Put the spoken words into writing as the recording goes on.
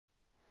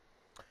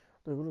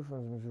The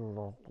Griffins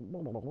Mr.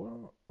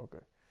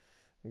 Okay.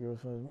 The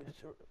Griffins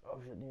Mr.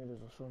 Engineered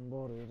as a sun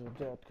body of the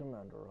dead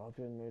commander.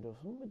 Obviously made of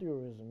some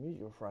materials and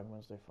meteor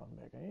fragments they found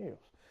back in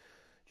Eos.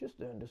 Just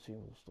then, the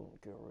single stone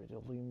carried a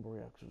limb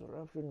reacts to the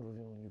eruption,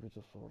 revealing it is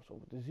the source of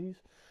the disease,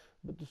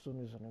 but the stone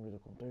is unable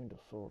to contain the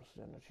source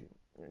energy,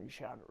 and it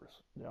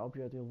shatters. The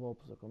object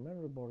envelops the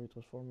commander body,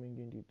 transforming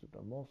it into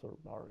the monster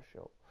power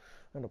shell,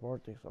 and the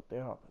part takes up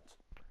their weapons,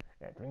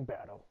 entering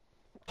battle.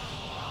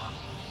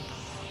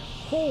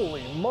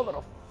 Holy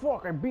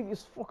motherfucker, I beat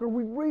this fucker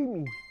with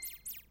Remy!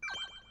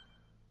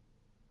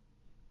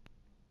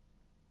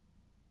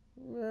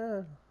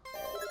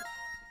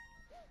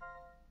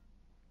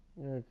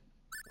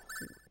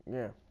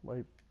 Yeah,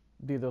 I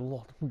did a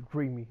lot with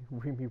Remy.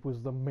 Remy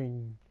was the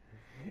main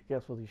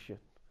guess for this shit.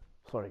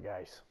 Sorry,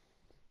 guys.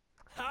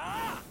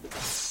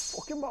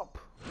 Fuck him up!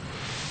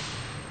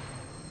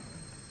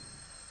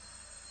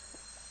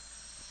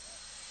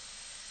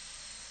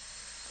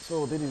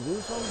 So, did he do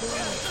something?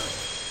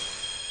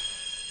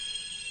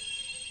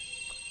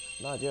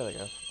 Not yet, I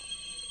guess.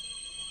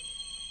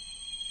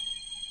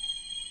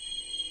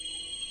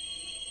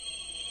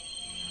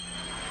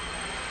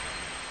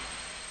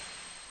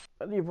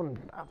 And even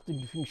after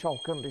the thing shall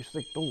come, they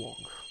stick too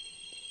long.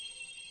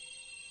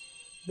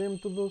 Them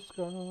to the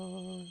sky.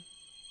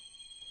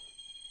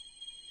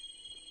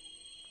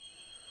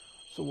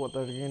 So what,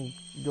 are they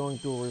going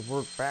to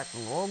revert back to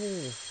normal,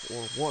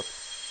 or what?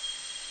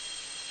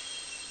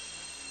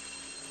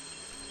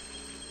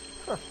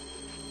 Huh.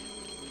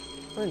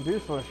 Ain't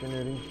this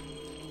fascinating?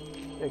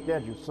 Take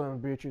that, you son of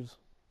bitches.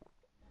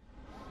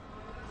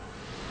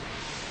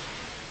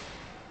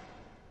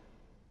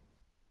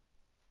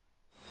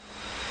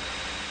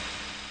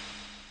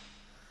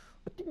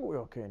 I think we're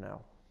okay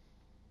now.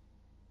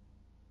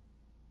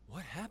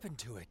 What happened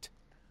to it?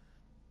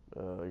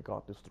 It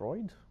got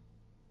destroyed?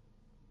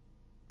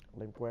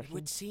 Lame question. It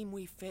would seem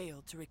we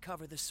failed to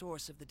recover the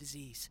source of the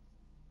disease.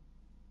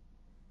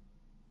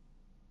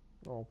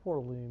 Oh, poor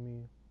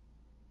Lemmy.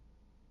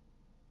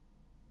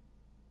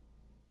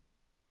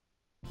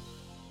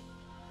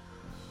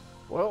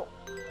 Well,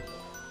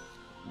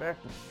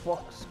 back to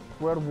fuck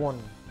square one.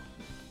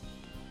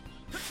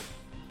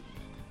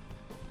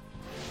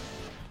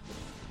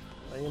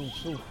 I am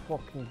so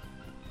fucking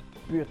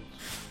bit.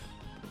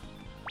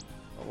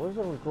 Oh, where's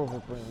the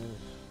recovery plane?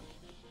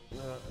 I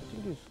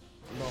think he's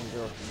down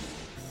there.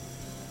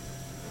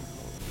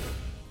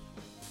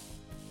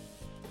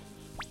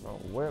 No,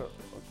 where?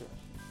 Okay.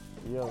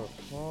 The other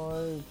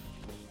side.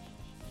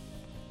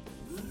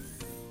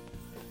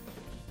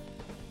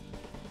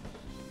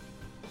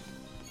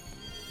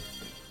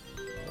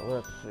 So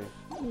let's see.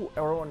 Ooh,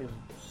 everyone is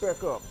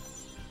back up.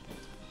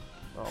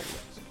 Oh,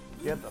 let's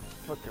get the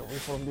fuck away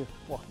from this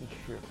fucking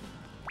shit.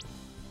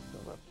 So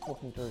that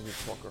fucking turkey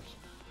fuckers.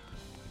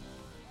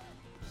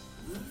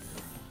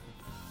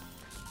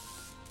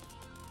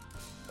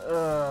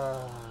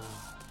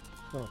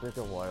 It's gonna take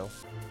a while.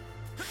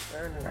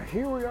 And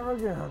here we are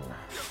again.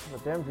 The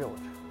damn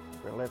village.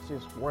 Where let's see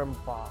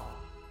Grandpa.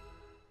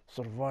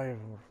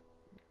 Survivor.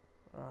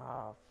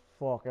 Ah,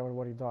 fuck,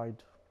 everybody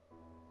died.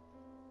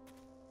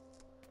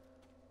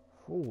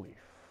 Holy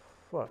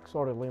fuck.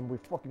 Sorry, Liam, we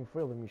fucking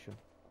failed the mission.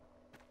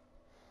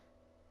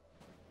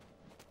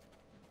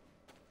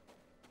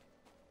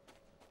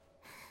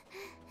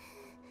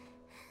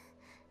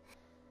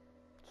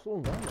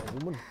 Slow down, man,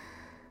 woman.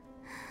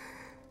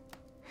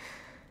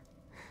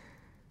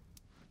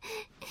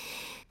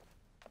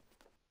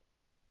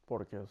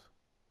 Poor kids.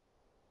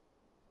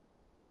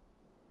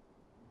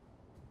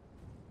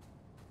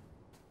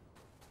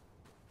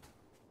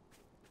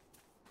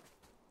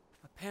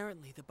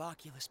 Apparently, the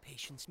Boculus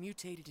patients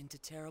mutated into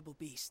terrible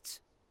beasts.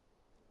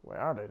 Where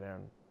are they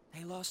then?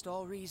 They lost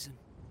all reason,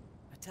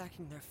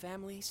 attacking their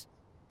families,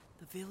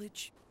 the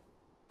village,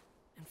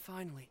 and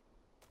finally...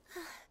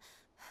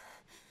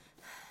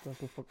 What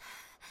the fuck?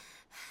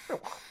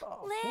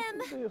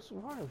 Lamb! How did they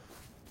survive?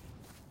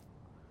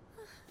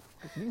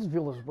 These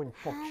villas went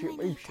fuck How shit,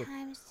 many ape shit.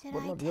 times did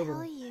but I not the other.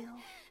 tell you?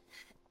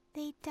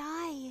 They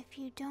die if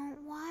you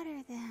don't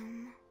water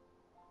them.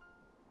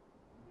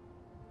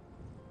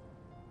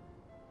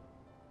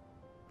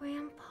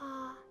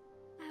 Grandpa,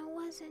 I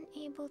wasn't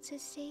able to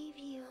save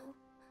you.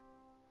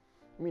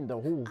 I mean the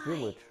whole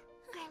village.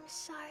 I'm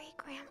sorry,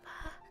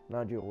 Grandpa.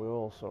 Not you, we're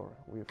all sorry.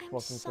 We I'm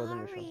fucking failed the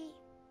mission. sorry.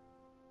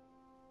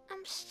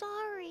 I'm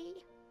sorry.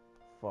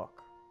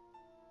 Fuck.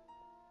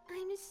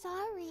 I'm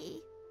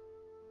sorry.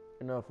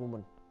 Enough,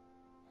 woman.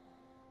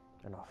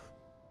 Enough.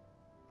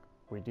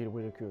 We did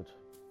what we could.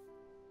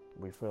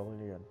 We failed in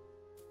the end.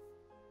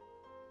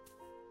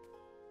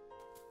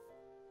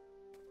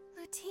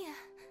 Lucia.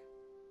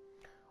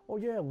 Oh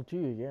yeah,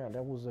 Lucia, yeah,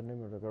 that was the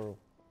name of the girl.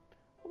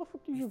 How the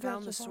fuck did you We guys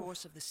found the survive?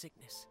 source of the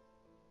sickness.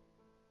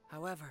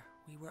 However,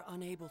 we were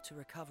unable to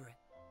recover it.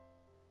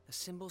 The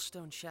symbol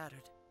stone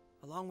shattered,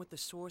 along with the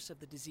source of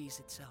the disease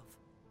itself.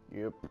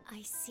 Yep.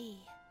 I see.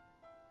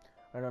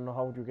 I don't know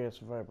how you guys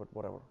survived, but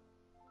whatever.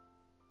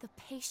 The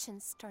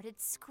patients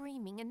started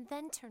screaming and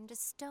then turned to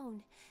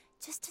stone,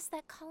 just as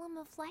that column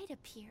of light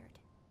appeared.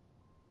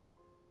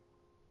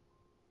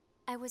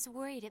 I was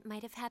worried it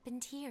might have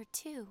happened here,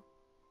 too.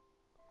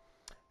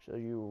 So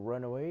you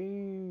run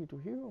away to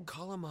here?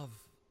 Column of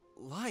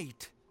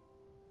light?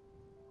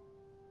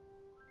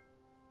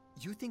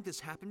 You think this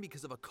happened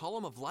because of a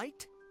column of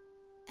light?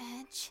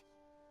 Edge?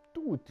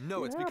 Dude,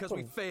 No, it's because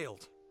we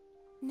failed.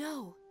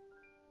 No.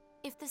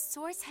 If the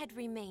source had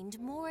remained,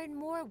 more and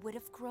more would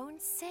have grown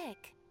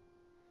sick.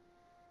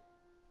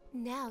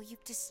 Now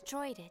you've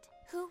destroyed it.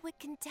 Who would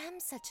condemn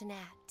such an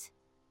act?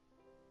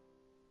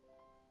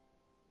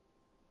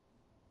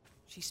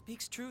 She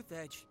speaks truth,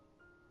 Edge.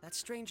 That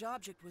strange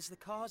object was the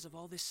cause of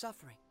all this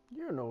suffering.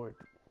 You know it.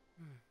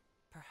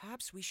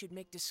 Perhaps we should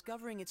make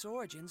discovering its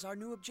origins our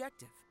new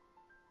objective.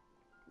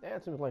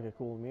 That seems like a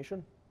cool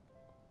mission.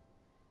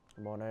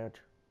 Come on, Edge.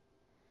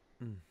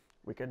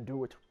 We can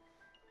do it.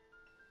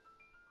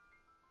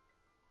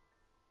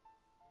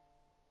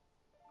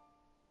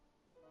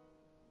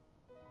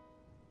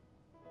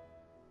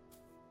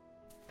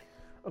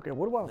 Okay,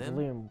 what about Lim?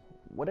 Lim?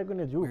 What are they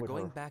gonna do We're with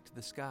going her? back to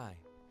the sky.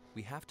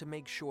 We have to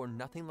make sure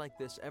nothing like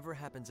this ever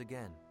happens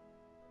again.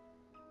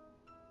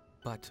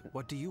 But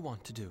what do you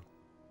want to do?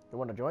 You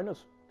wanna join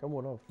us? Come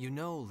on off. You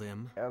know,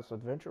 Lim, As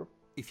adventure?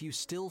 if you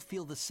still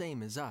feel the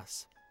same as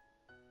us,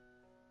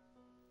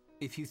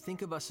 if you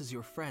think of us as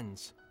your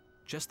friends,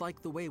 just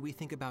like the way we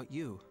think about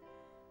you,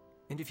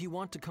 and if you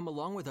want to come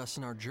along with us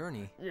in our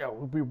journey, Yeah, it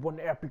will be one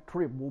epic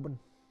trip, woman.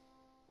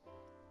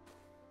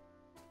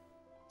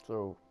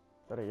 So,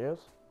 is that a yes?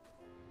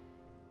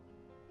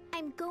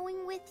 I'm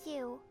going with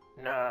you.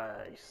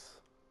 Nice.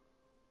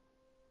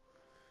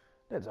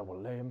 That's our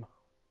Lim.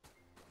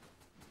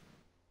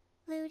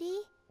 Ludi,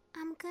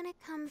 I'm gonna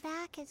come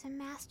back as a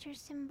master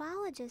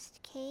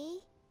symbologist, Kay.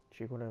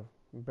 She gonna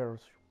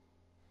embarrass you.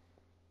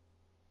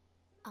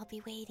 I'll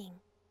be waiting.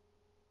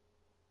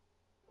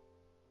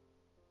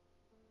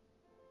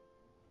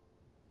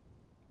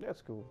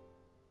 That's cool.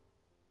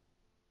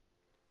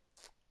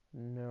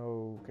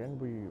 No, can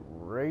we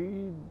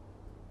raid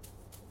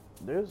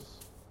this?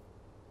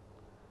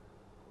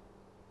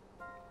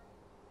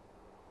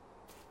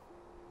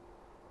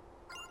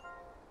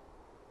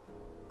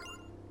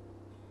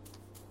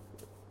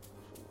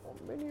 So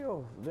many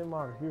of them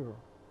are here.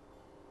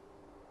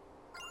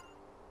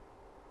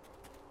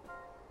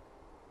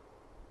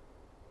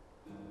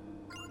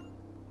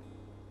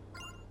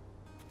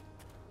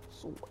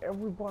 So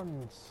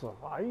everyone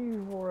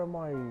survive, or am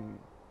I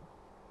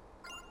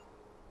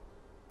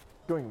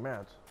going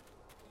mad?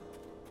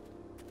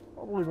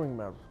 Probably going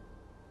mad.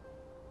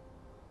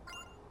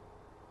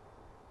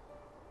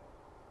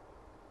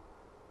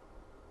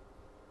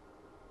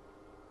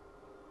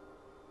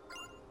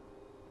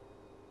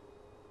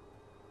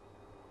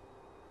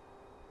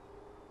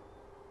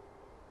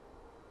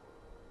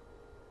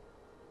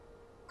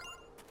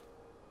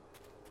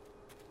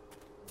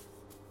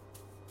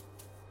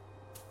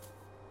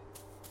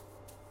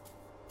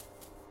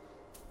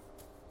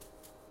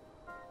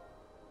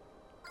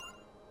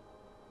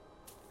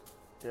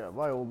 Yeah,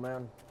 bye, old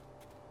man.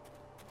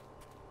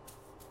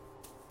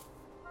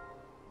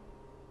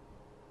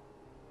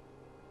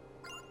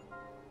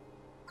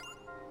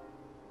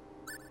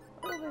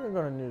 I don't think I'm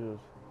gonna need this.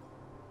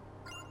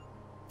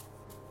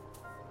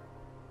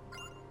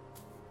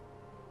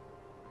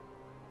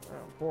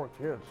 Damn, poor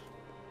kids.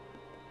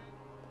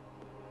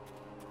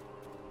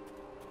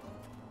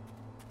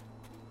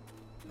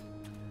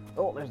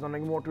 Oh, there's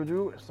nothing more to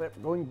do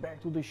except going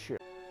back to the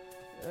ship.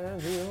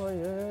 And here I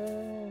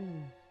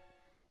am.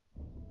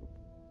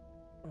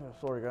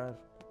 Sorry, guys.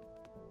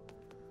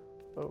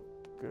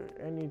 Okay,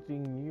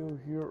 anything new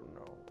here?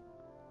 No.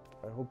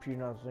 I hope you're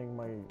not saying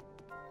my...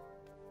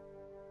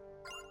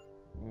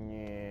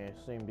 Yeah,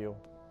 same deal.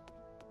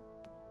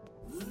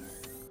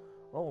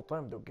 Oh,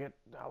 time to get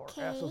our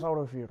asses out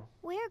of here.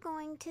 We're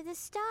going to the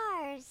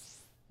stars.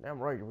 Damn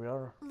right we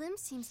are. Lim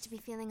seems to be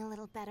feeling a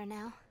little better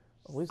now.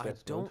 At least I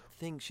that's don't good.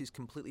 think she's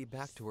completely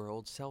back to her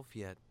old self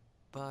yet,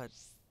 but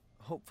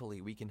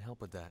hopefully we can help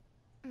with that.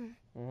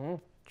 Mm-hmm.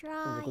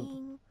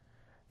 Drawing.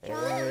 Hey.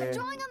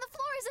 Drawing on the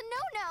floor is a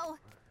no-no!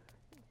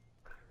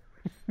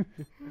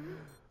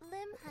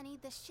 Lim, honey,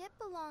 the ship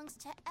belongs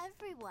to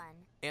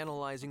everyone.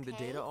 Analyzing the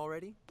Okay. data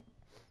already?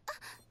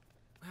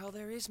 Well,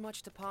 there is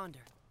much to ponder.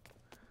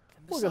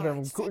 And Look at them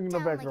besides, cooking in the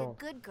Sit down background. like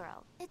a good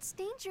girl. It's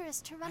dangerous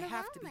to run I around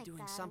have to be like doing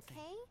that, something.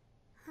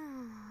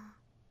 okay?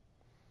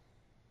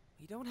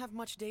 we don't have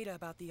much data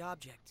about the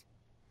object.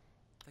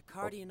 The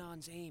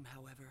Cardionon's aim,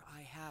 however,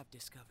 I have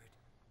discovered.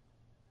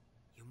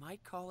 You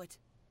might call it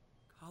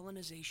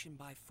colonization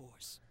by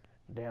force.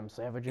 Damn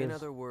savages. In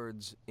other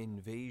words,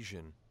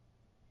 invasion.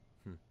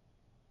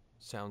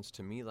 Sounds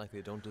to me like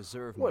they don't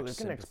deserve well, much you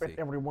can sympathy. expect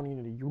everyone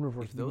in the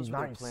universe If to be those were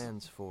their nice.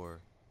 plans for...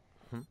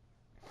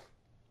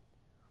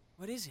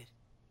 What is it?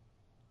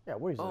 Yeah,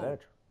 where is Oh,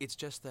 that? it's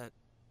just that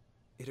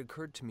it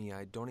occurred to me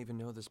I don't even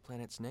know this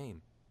planet's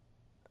name.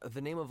 The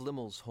name of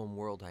Limmel's home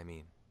world, I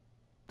mean.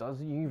 Does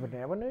he even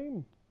have a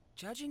name?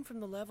 Judging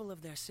from the level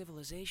of their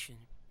civilization,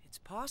 it's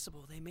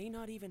possible they may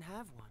not even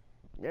have one.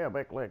 Yeah,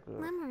 back like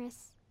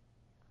Lemurus.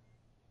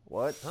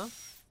 what? Huh?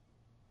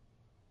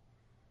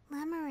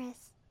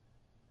 Lemurus.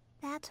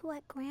 That's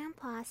what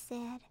Grandpa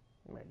said.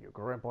 Man, your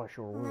grandpa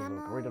sure was a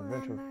great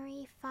adventure.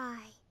 Lemery Phi.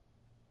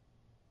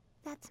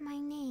 That's my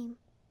name.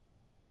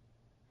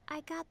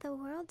 I got the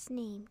world's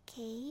name,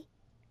 Kay.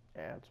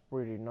 That's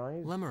pretty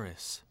nice.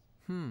 Lemeris.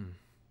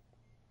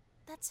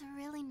 That's a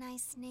really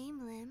nice name,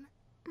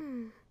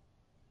 Lim.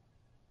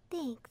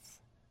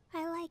 Thanks.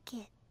 I like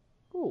it.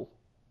 Cool.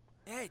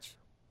 Edge,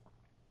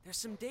 there's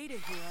some data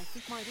here I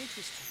think might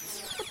interest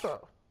you.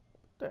 What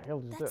the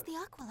hell is That's that? the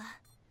Aquila.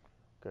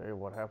 Okay,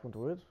 what happened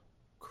to it?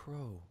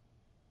 Crow.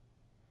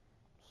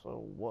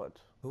 So what?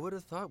 Who would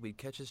have thought we'd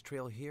catch his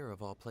trail here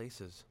of all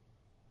places?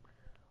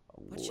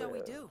 What shall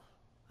we do?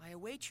 I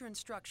await your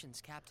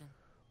instructions, Captain.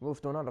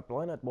 Move to another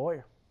planet,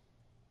 boy.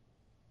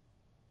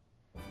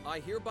 I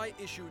hereby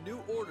issue new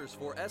orders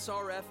for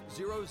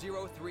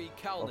SRF-003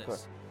 Calnus.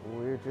 Okay.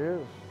 Which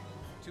is?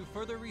 To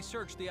further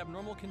research the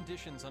abnormal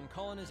conditions on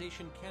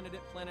colonization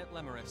candidate planet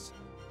Lemeris,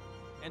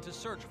 and to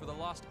search for the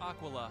lost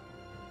Aquila.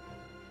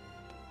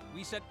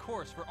 We set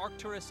course for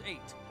Arcturus 8.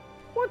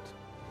 What?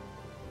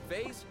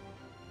 Phase,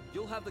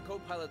 you'll have the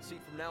co-pilot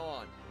seat from now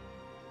on.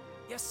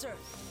 Yes, sir.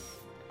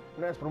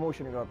 Nice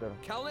promotion you got there.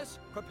 Calnus,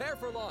 prepare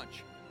for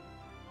launch.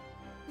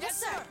 Yes,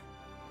 sir.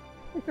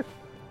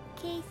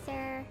 Okay,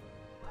 sir.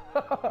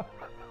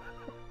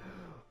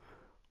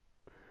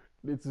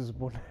 This is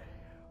one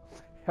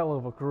hell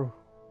of a crew.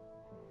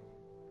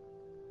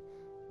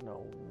 Now,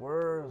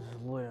 where's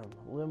Lim?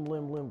 Lim,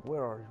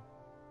 where are you?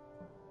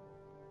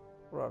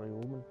 Where are you,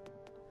 woman?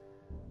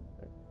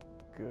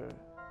 Good.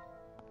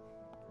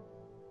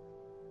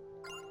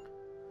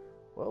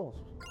 Well,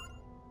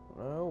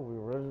 now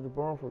we're ready to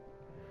burn for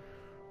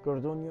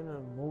Gardonian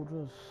and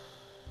Modus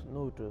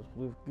Notice.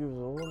 We've given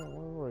the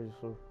one ready,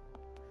 sir.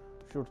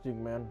 Sure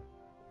thing, man.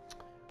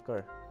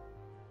 Okay.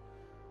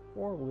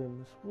 Poor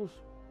Lim, I suppose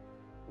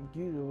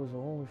Gita was the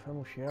only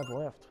family she had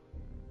left.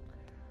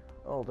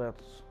 Oh,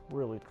 that's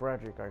really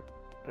tragic, I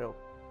tell.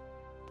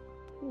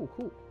 Ooh,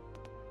 cool.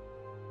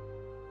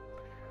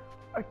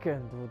 I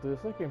can't do this,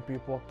 I can't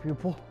people up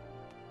people.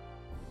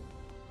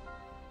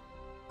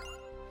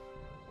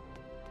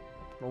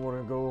 We're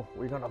gonna go,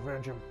 we're gonna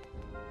avenge him.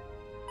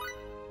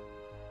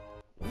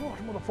 Watch,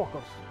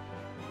 motherfuckers!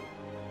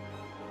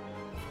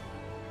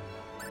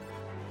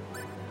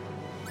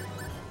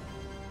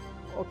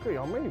 Okay,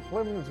 how many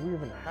planets do we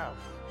even have?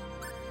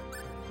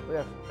 We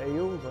have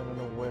Eos, I don't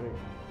know where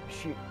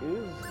she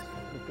is.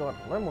 We got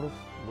Lemurus,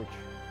 which,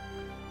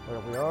 where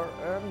we are,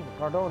 and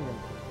Cardonian.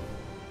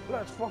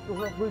 Let's fuck this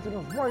up, breathing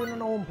us right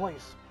in our own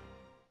place.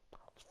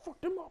 Let's fuck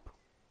them up.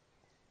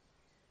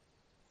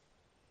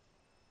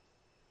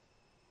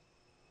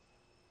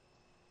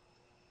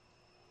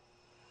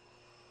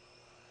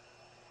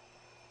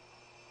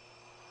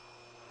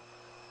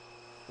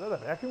 Is that a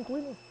vacuum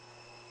cleaner?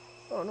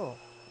 Oh no,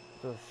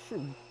 the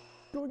shit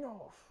going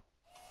off.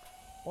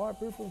 Why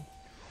people?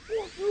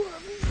 What you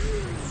having?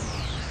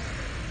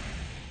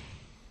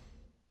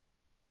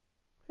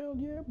 Hell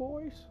yeah,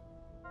 boys.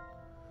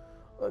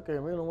 Okay,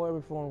 meanwhile,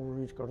 before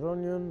we reach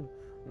Cardonian,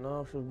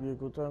 now should be a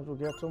good time to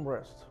get some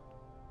rest.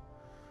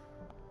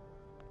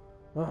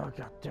 Oh,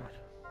 god damn it.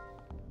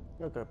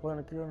 Okay,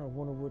 Planet Kieran, I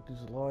wonder what this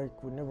is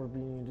like. We've never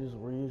been in this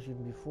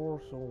region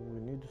before, so we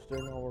need to stay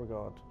on our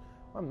guard.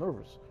 I'm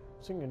nervous.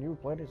 Seeing a new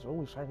planet is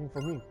always exciting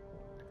for me.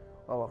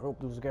 Well, I hope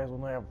those guys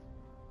don't have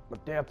a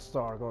Death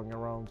Star going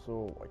around,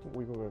 so I think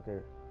we go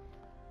okay.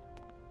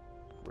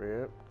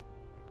 Rip.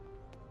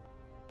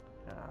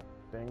 Ah,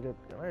 dang it.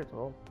 Can I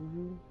talk to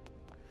you?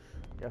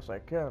 Yes, I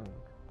can.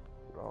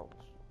 Well,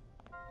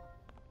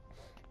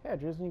 yeah,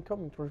 just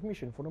incoming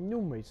transmission for the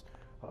new mates.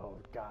 Oh,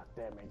 god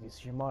damn it. It's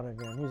Shimada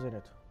again, isn't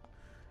it?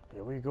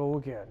 Here we go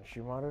again.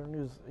 Shimada and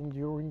his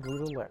enduring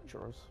little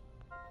lectures.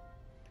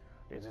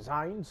 This is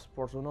Heinz,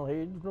 personal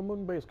aide to the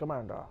Moon Base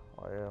Commander.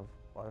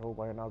 I hope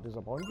I now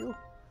disappoint you.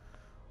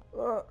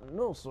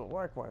 No, sir,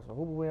 likewise. I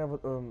hope we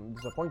haven't,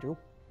 disappoint you.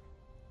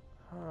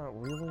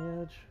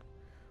 Really, Edge?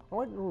 I'd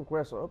like to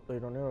request an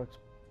update on your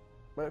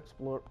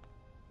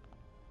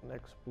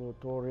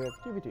exploratory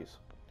activities.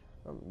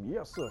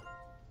 Yes, sir.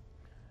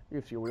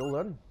 If you will,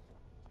 then.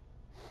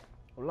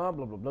 Blah,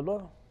 blah, blah, blah,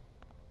 blah.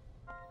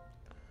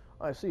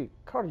 I see.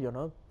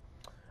 Cardiana,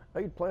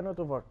 a planet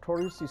of our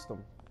Taurus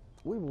system.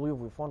 We believe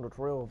we found the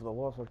trail of the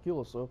lost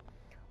Aquila, sir.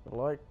 We'd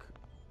like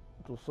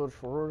to search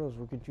for her as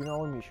we continue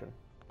our mission.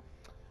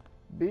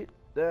 Be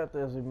that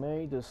as it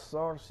may, the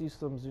star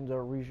systems in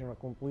that region are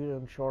completely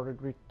uncharted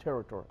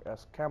territory.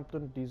 As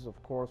captain, this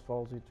of course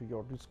falls into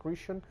your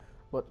discretion,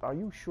 but are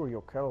you sure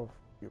you're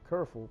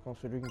careful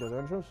considering the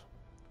dangers?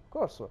 Of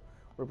course, sir.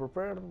 We're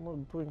prepared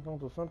to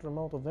encounter a certain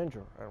amount of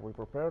danger, and we're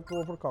prepared to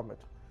overcome it.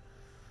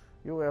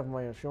 You have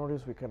my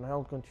assurance we can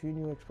help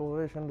continue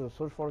exploration to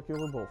search for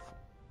Aquila both.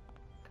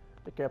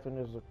 The captain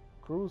is the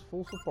crew's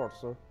full support,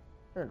 sir.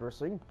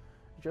 Interesting.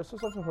 Just as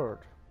I've heard.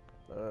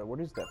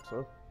 What is that,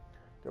 sir?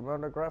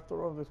 Commander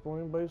Crafter of the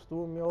exploring base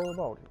told me all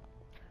about it.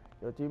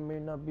 Your team may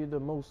not be the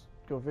most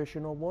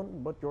conventional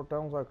one, but your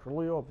talents are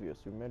clearly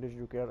obvious. You managed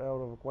to get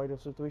out of quite a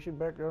situation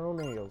back there on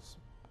Nails.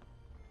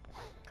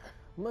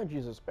 Much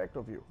is expected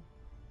of you.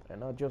 And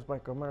not just by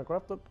Commander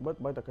Crafted,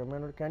 but by the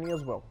Commander Kenny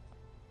as well.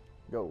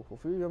 Go,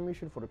 fulfill your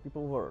mission for the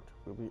people of Earth.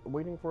 We'll be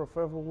waiting for a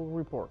favorable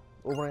report.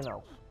 Over and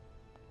out.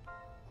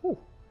 Whew.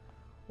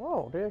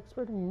 Wow, they're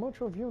expecting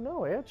much of you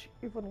now, Edge.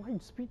 Even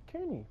Lightspeed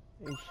Kenny,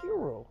 a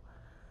hero.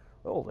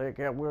 Well,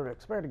 we're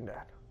expecting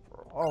that.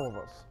 For all of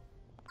us.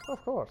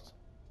 Of course.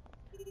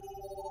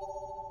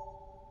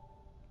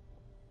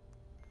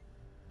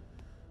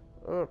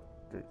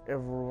 Okay,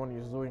 everyone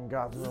is doing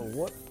God knows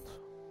what.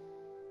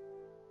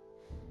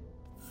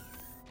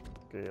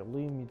 Okay,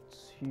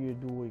 Limit's here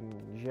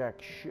doing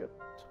jack shit.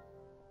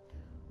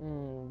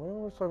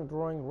 Whenever I'm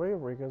drawing Ray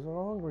because I'm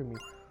hungry me.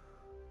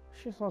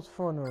 She's not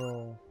fun at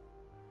all.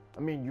 I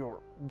mean, you're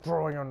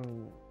drawing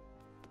on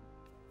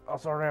a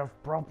sort of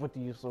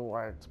property, so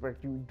I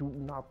expect you do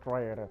not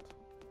try at it.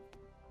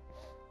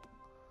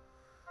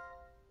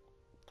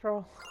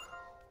 Well,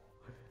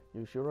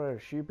 you sure are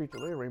sheepy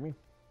today, Remy.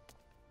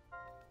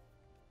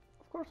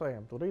 Of course I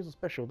am. Today's a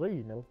special day,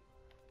 you know.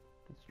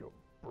 It's your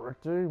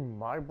birthday,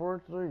 my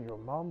birthday, your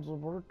mom's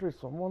birthday,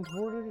 someone's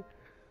birthday.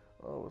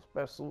 Oh,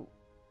 special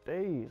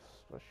day,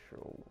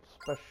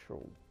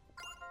 special.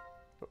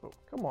 Uh-oh.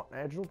 Come on,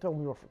 Edge, don't tell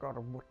me you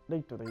forgot what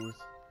date today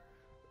is.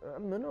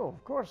 No,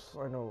 of course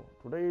I know.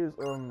 Today is,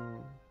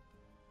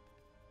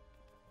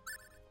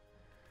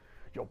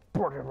 your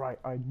birthday, right?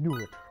 I knew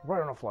it.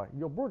 Right on the fly.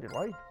 Your birthday,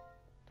 right?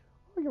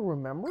 Oh, you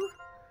remember?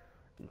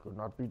 You could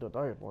not be the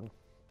diet one.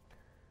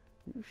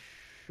 You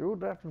sure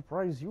that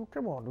surprised you?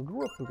 Come on, we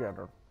grew up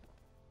together.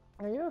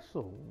 Yeah,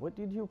 so what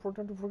did you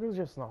pretend to forget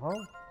just now,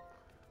 huh?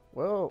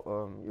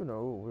 Well, you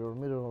know, we were in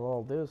the middle of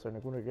all this and I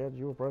couldn't get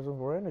you a present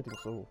for anything,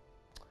 so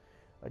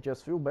I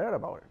just feel bad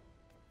about it.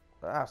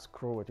 Ah,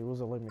 screw it. It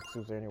was a lame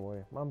excuse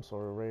anyway. I'm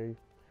sorry,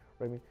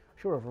 Remy.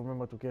 Sure, I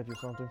remember to get you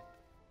something.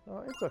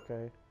 It's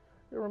okay.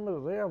 You remember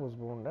the day I was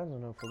born. That's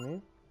enough for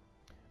me.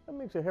 That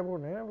makes you happier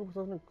than ever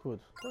something could.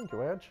 Thank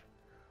you, Edge.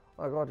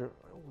 I got you.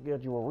 I'll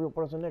get you a real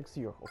present next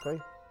year,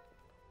 okay?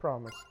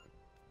 Promise.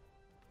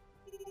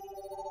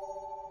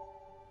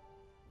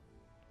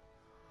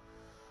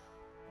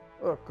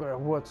 Okay,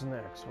 what's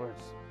next?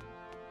 What's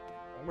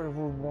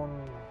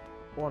everyone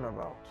on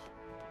about?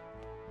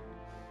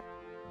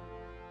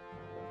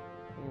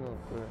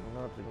 Okay,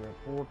 nothing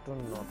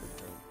important. I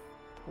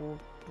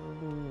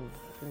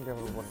think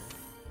everyone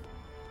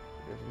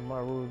is in my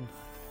room.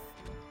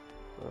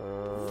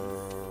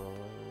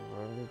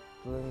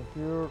 Anything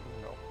here?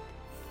 No.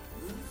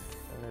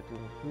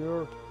 Anything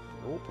here?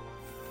 Nope.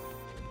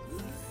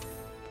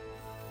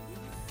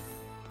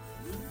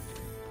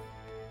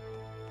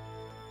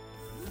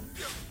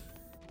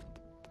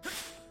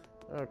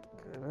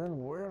 Okay, then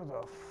where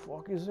the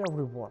fuck is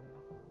everyone?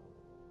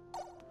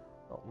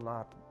 Well,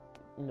 not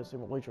in the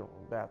simulation,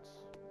 that's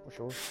for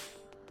sure.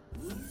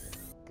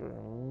 Okay,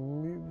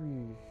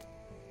 maybe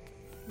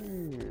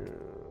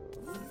here.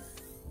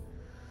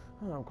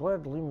 I'm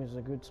glad Lim is in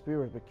a good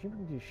spirit, but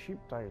keeping these sheep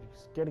tied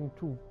is getting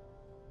to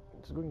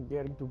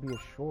be a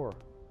chore.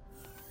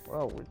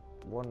 Well, with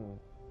one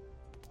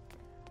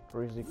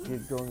crazy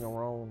kid going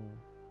around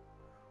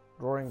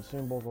drawing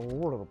symbols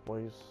all over the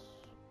place.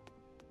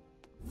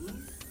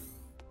 And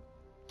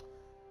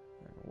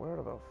where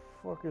the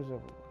fuck is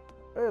everyone?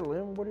 Hey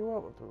Lim, what are you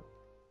up to?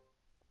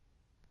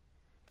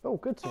 Oh,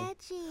 good thing.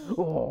 Edgy.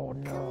 Oh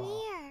no.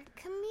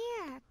 Come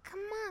here. Come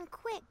on,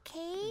 quick,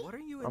 Kay. What are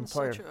you in I'm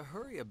such tired. a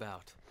hurry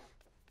about?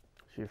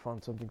 She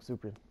found something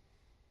stupid.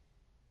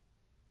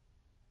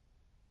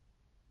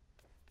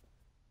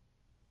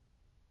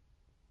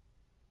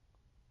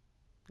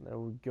 Now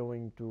we're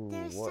going to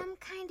There's what? some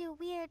kind of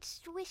weird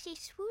swishy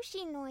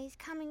swooshy noise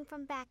coming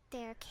from back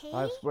there, Kay.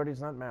 I swear it's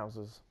not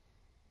mouses.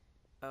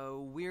 A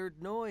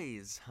weird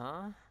noise,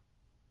 huh?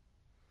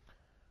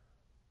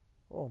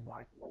 Oh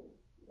my.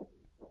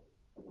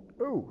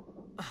 Oh!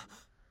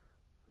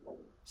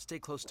 Stay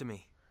close to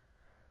me.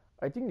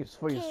 I think his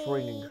face is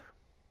raining.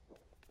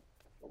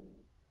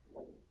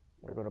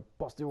 We're gonna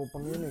bust him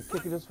open here and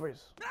kick in his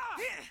face.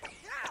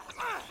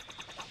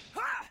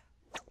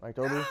 I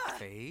told you.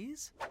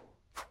 Phase?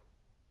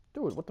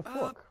 Dude, what the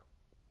fuck?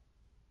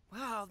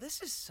 Wow,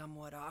 this is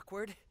somewhat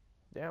awkward.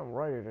 Damn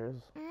right it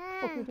is.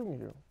 What are you doing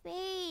here?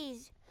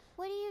 Faze,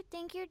 what do you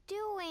think you're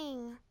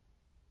doing?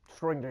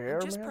 Destroying the air,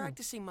 I'm just man?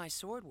 practicing my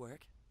sword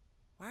work.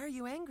 Why are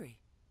you angry?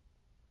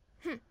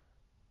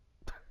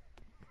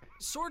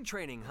 Sword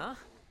training, huh?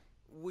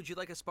 Would you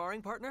like a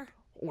sparring partner?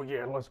 Oh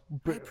yeah, let's...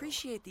 I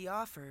appreciate the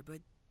offer,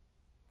 but,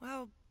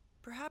 well,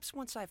 perhaps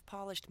once I've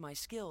polished my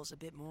skills a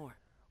bit more.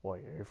 Why,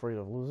 are you afraid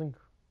of losing?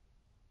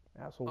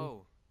 Asshole.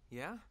 Oh,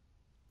 yeah?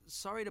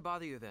 Sorry to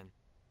bother you then.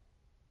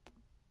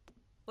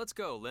 Let's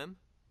go, Lim.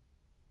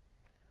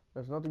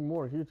 There's nothing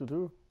more here to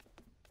do.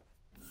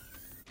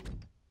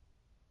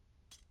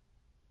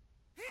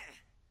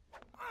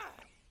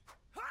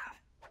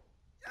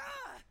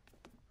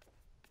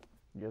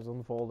 Just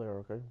don't fall there,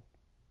 okay?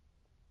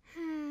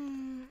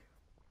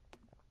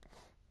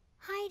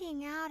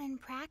 Hiding out and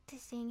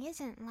practicing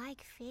isn't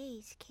like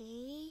Faze,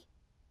 Kay.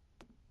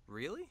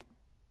 Really?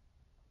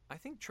 I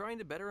think trying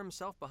to better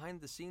himself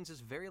behind the scenes is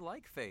very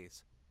like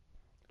Phase.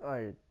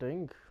 I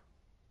think.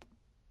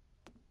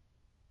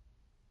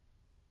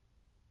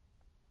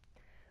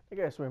 I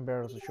guess we're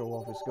embarrassed to show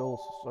off his skills,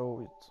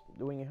 so it's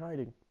doing a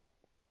hiding.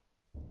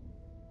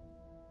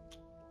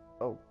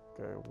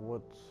 Okay,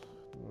 what's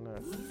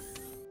next?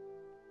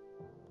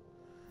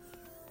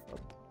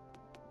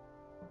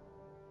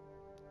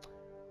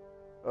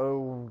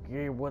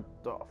 Okay, what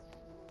the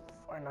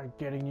I'm not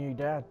getting any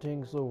that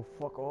thing, so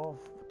fuck off.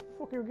 What the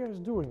fuck are you guys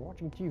doing?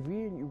 Watching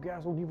TV and you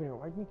guys don't even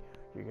like me?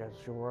 You guys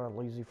sure are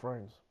lazy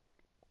friends.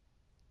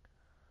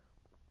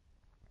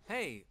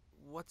 Hey,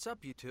 what's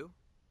up, you two?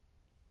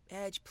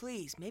 Edge,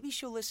 please, maybe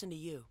she'll listen to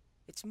you.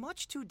 It's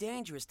much too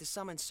dangerous to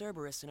summon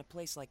Cerberus in a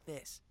place like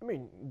this. I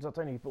mean, it's a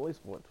tiny place,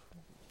 but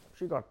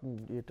she got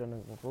it under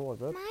control, I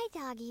bet. My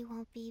doggy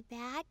won't be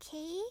bad,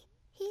 Kay.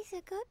 He's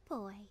a good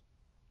boy.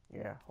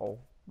 Yeah,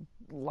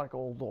 like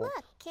all dogs.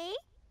 Look, Kay.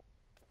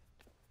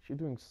 She's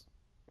doing.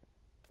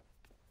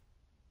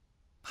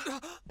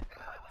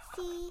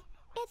 See,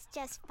 it's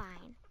just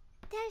fine.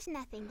 There's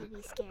nothing to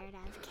be scared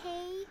of,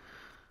 Kay.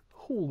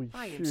 Holy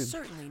I shit. am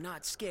certainly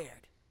not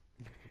scared.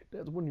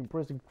 That's one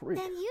impressive trick.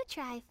 Then you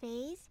try,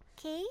 Phase,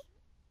 Kay.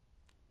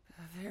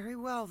 Very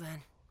well,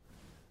 then.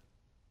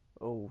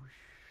 Oh,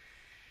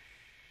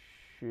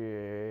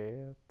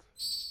 shit.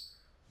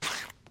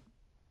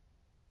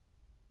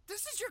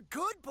 This is your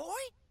good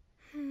boy?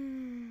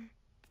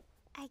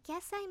 I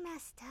guess I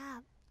messed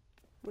up.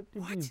 What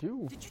did you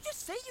do? Did you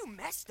just say you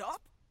messed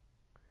up?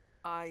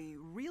 I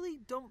really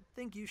don't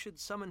think you should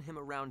summon him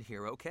around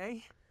here,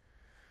 okay?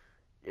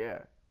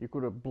 Yeah, you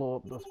could have blown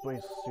up the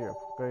spaceship,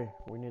 okay?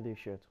 We need this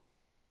shit.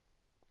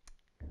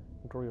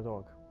 Control your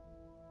dog.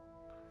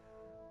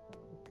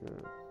 Okay.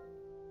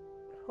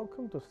 How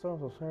come the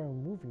stars are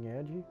moving,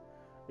 Edgy?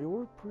 They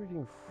were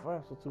pretty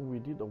fast until we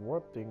did the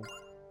warp thing.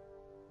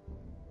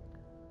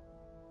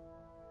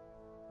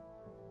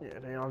 Yeah,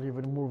 they're not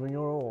even moving at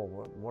all,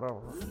 but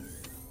whatever.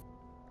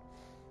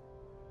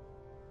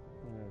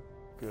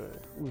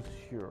 Good. Who's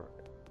here?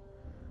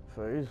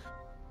 Phase?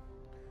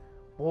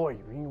 Boy,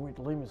 being with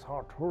Lim is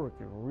hard work.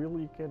 You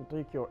really can't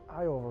take your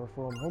eye over her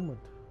for a moment.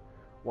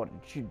 What,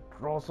 did she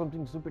draw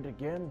something stupid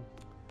again?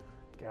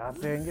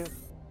 God dang it.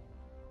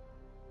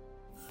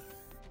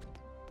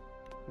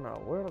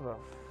 Now, where the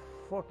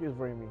fuck is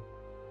Remy?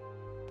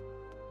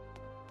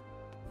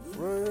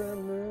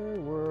 Remy,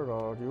 where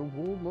are you,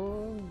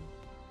 woman?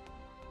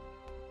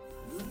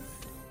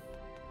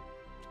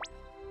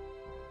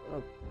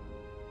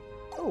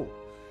 Oh,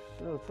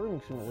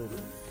 training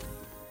simulator.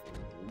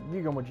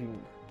 Gigamajing.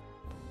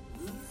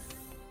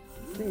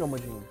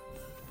 Gigamajing.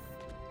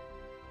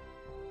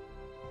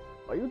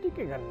 Are you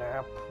taking a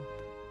nap?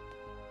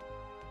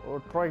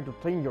 Or trying to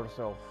tame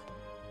yourself?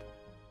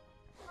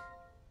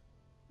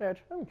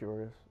 Edge, I'm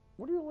curious.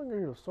 What do you linger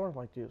you to start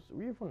like this?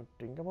 Do you even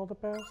think about the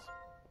past?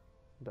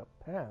 The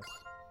past?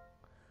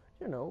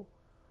 You know,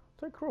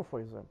 take Crow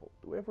for example.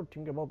 Do you ever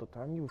think about the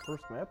time you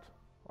first met?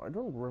 I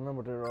don't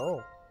remember that at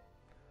all.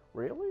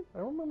 Really? I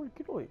remember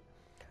clearly.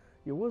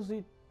 It was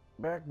it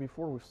back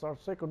before we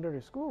started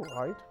secondary school,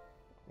 right?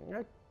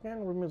 I can't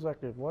remember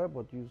exactly why,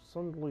 but you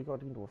suddenly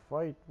got into a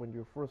fight when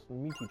you first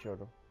meet each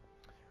other.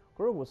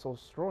 Girl was so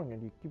strong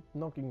and you keep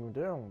knocking you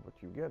down, but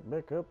you get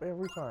back up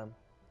every time.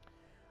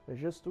 I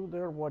just stood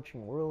there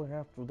watching, really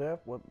half to death,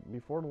 but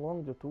before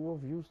long the two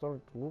of you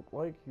started to look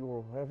like you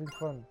were having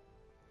fun.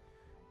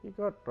 It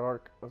got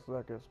dark as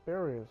like as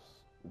scary as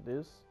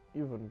this,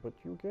 even, but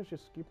you guys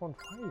just keep on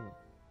fighting.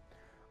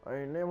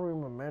 I never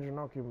even imagined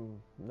knocking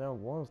him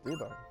down once,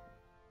 did I?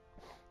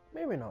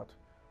 Maybe not.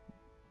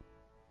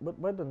 But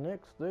by the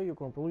next day, you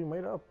completely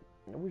made up.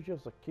 I was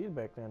just a kid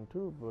back then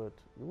too, but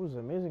it was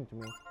amazing to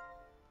me.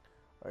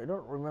 I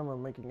don't remember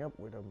making up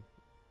with him.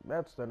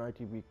 That's the night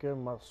he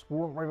became my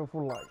sworn rival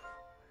for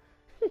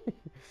life.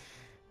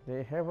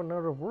 They have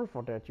another word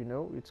for that, you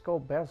know. It's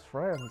called best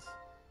friends.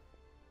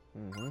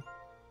 The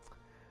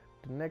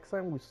next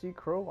time we see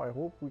Crow, I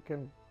hope we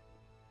can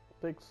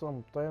take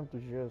some time to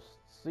just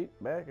sit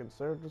back and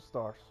stare at the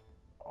stars.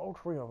 All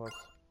three of us.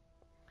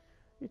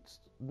 It's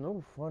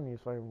no fun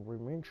if I'm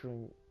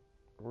reminishing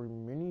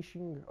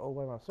all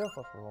by myself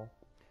after all.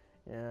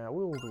 Yeah,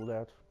 we will do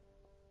that.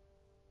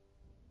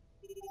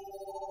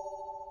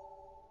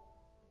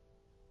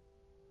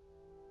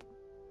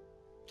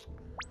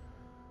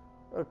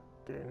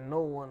 Okay,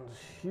 no one's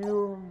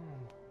here.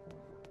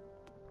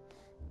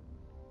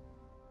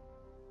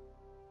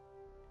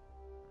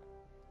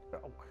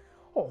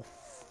 Oh,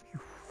 you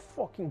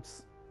fucking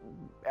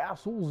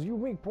assholes, you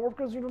make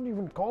podcasts, you don't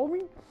even call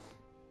me?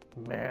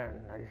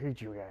 Man, I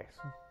hate you guys.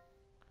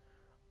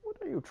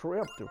 What are you three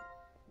up to?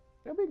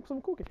 I make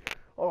some cookies.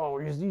 Oh,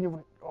 you didn't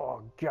even...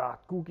 Oh, God,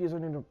 cookies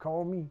didn't even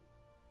call me.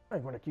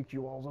 I'm gonna kick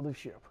you all out of the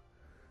ship.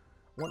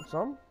 Want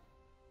some?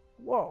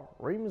 Wow,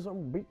 Raymond's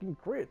on baking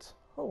crits.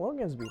 How long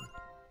has it been?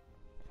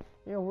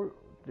 Yeah,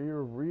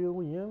 they're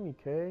really yummy,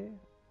 Kay.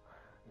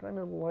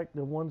 Kinda like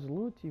the ones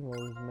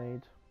Lutimo's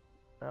made.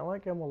 I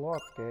like him a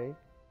lot, Kay.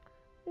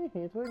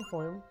 Thanks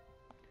for him.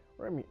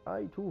 Remy,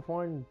 I too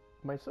find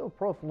myself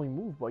profoundly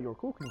moved by your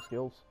cooking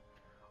skills.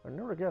 I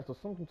never guessed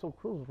that something so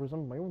close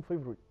resembles my own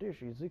favorite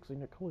dish exists in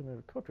the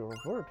culinary culture of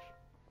Earth.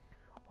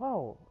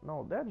 Wow,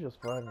 now that's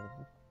just fine.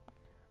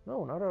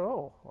 No, not at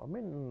all. I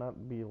may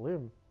not be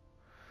Lim,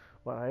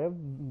 but I have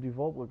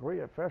developed a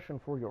great affection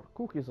for your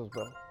cookies as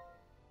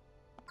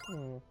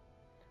well.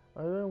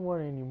 I don't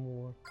want any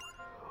more.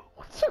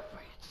 What's up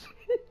with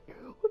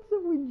what's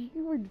up with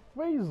you with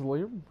face,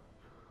 Lim?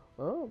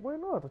 Why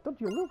not? I thought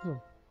you loved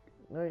them.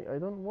 I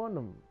don't want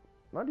them.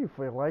 Not if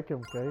I like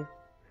them, okay?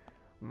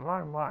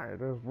 My,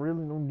 there's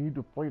really no need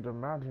to play the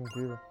magic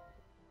here.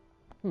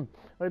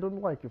 I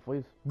don't like your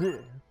face.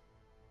 Bleh.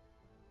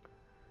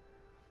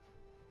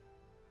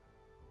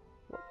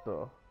 What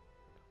the?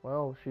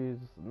 Well, she's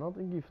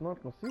nothing if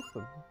not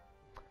consistent.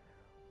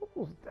 What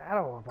was that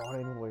all about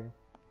anyway?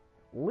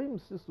 Lim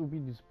seems to be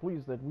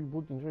displeased that we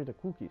both enjoy the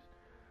cookies.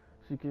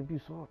 She can be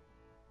so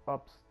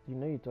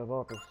obstinate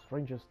about the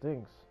strangest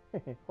things.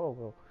 Oh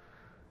well,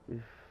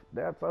 if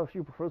that's how she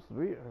prefers to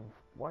be, I'm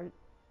quite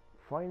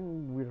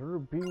fine with her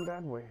being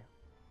that way.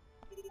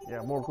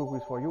 Yeah, more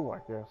cookies for you, I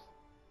guess.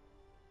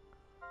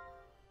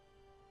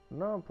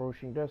 Now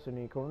approaching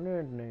destiny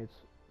coordinates.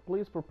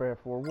 Please prepare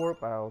for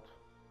warp out.